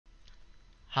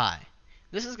Hi,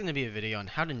 this is going to be a video on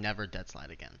how to never dead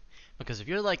slide again. Because if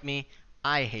you're like me,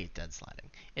 I hate dead sliding.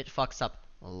 It fucks up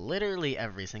literally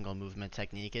every single movement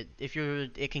technique.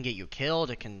 It can get you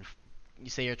killed. You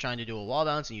say you're trying to do a wall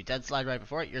bounce and you dead slide right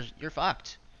before it, you're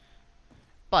fucked.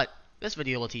 But this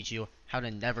video will teach you how to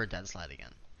never dead slide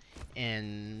again.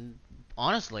 And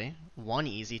honestly, one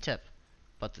easy tip.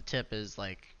 But the tip is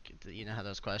like, you know how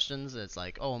those questions? It's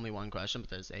like, oh, only one question, but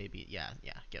there's A, B. Yeah,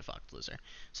 get fucked, loser.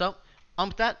 So,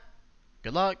 with that,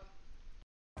 good luck.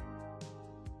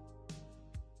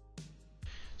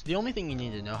 So the only thing you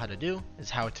need to know how to do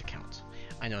is how to count.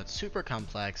 I know it's super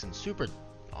complex and super,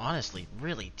 honestly,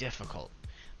 really difficult,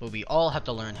 but we all have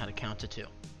to learn how to count to 2.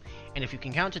 And if you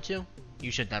can count to 2, you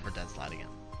should never dead slide again.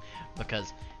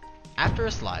 Because after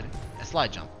a slide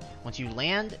jump, once you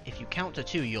land, if you count to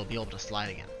 2, you'll be able to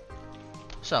slide again.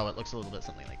 So it looks a little bit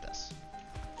something like this.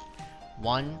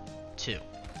 1, 2.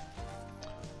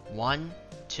 1,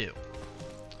 2.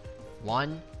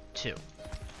 1, 2.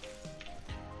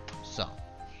 So,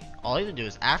 all you have to do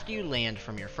is after you land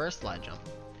from your first slide jump,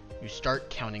 you start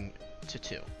counting to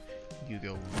 2. You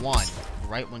go 1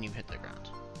 right when you hit the ground.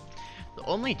 The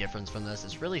only difference from this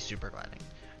is really super gliding.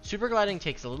 Super gliding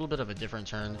takes a little bit of a different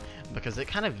turn because it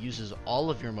kind of uses all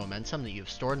of your momentum that you've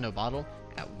stored in a bottle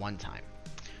at one time.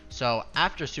 So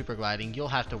after super gliding, you'll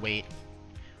have to wait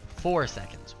 4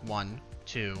 seconds. 1,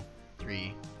 2,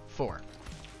 3, 4.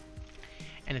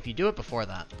 And if you do it before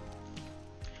that,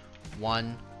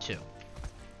 1, 2,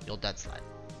 you'll dead slide.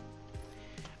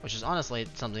 Which is honestly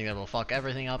something that will fuck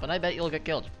everything up, and I bet you'll get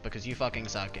killed because you fucking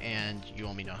suck and you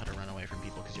only know how to run away from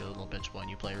people because you're a little bitch boy and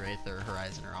you play Wraith or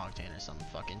Horizon or Octane or some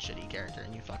fucking shitty character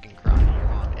and you fucking cry to your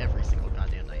mom every single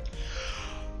goddamn night.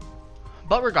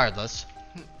 But regardless,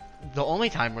 the only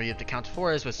time where you have to count to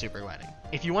 4 is with super gliding.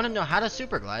 If you want to know how to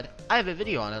super glide, I have a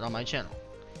video on it on my channel.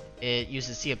 It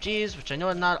uses CFGs, which I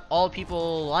know not all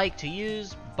people like to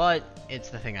use, but it's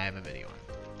the thing I have a video on.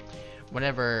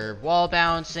 Whenever wall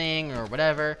bouncing or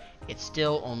whatever, it's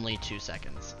still only 2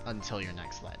 seconds until your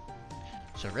next slide.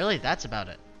 So really, that's about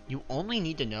it. You only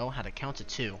need to know how to count to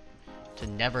 2 to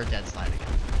never dead slide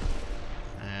again.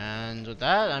 And with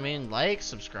that, I mean, like,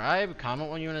 subscribe,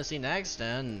 comment what you want to see next,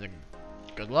 and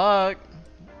good luck.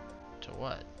 To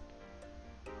what?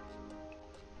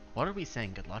 What are we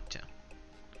saying good luck to?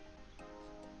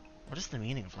 What is the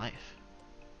meaning of life?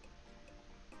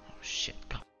 Oh shit,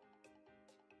 God.